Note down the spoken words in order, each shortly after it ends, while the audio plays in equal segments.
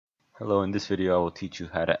Hello, in this video I will teach you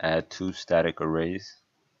how to add two static arrays.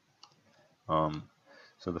 Um,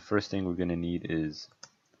 so the first thing we're going to need is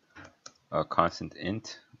a constant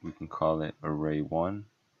int. We can call it array1.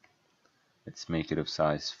 Let's make it of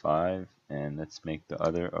size 5, and let's make the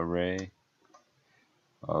other array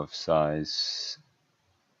of size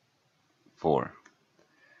 4.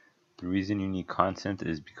 The reason you need constant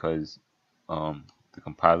is because the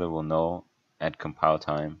compiler will know at compile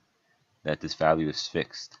time that this value is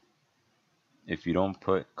fixed. If you don't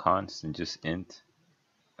put const and just int,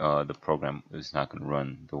 the program is not going to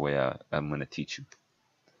run the way I'm going to teach you.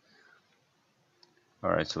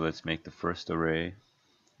 Alright, so let's make the first array.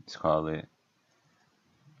 Let's call it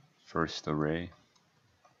first array.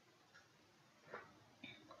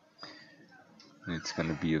 It's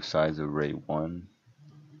going to be of size array 1.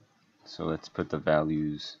 So let's put the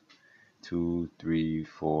values 2, 3,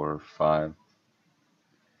 4, 5,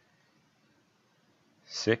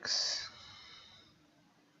 6.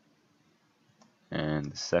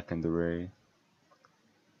 And the second array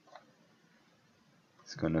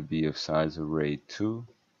is going to be of size array 2.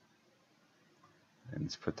 And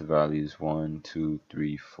let's put the values 1, 2,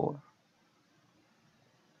 3, 4.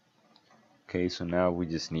 Okay, so now we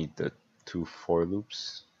just need the two for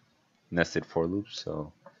loops, nested for loops.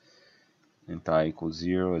 So int I equals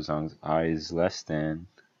 0 as long as I is less than,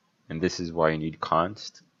 and this is why you need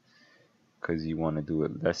const, because you want to do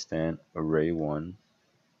it less than array1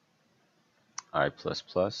 I plus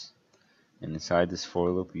plus, and inside this for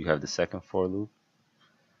loop you have the second for loop,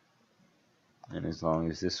 and as long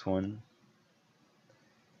as this one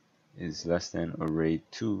is less than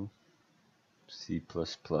array2 C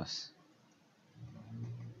plus plus.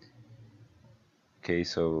 Okay,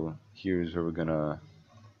 so here's where we're gonna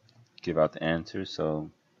give out the answer. So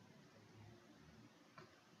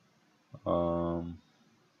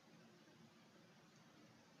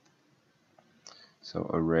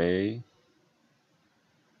array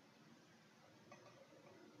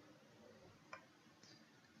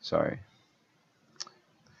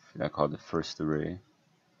I called the first array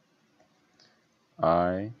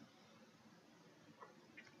I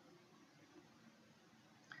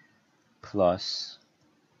plus,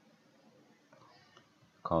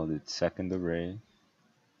 called it second array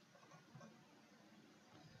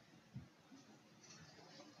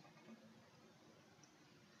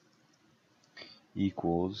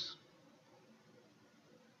equals,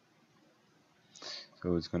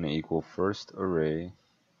 so it's going to equal first array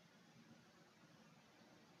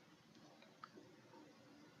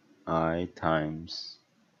I times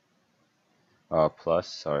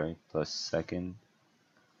plus second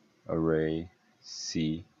array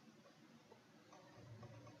C,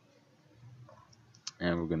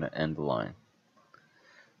 and we're going to end the line.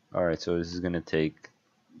 Alright, so this is going to take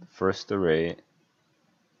the first array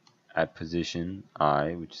at position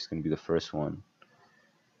I, which is going to be the first one,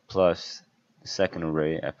 plus the second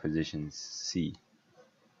array at position C,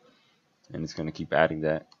 and it's going to keep adding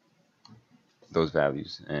those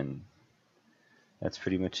values, and that's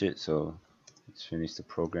pretty much it. So let's finish the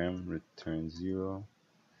program, return 0,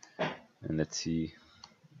 and let's see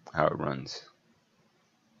how it runs.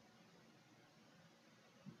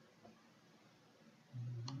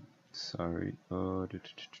 Sorry. Oh.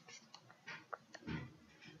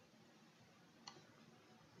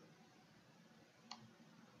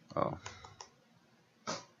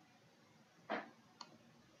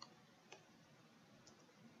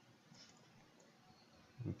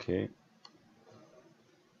 Okay.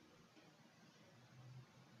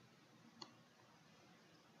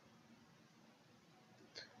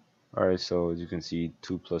 Alright, so as you can see,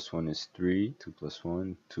 2 plus 1 is 3, 2 plus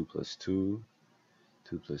 1, 2 plus 2,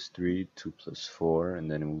 2 plus 3, 2 plus 4, and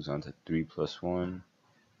then it moves on to 3 plus 1,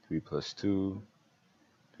 3 plus 2,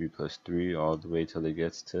 3 plus 3, all the way till it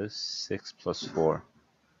gets to 6 plus 4.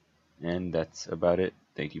 And that's about it.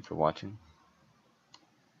 Thank you for watching.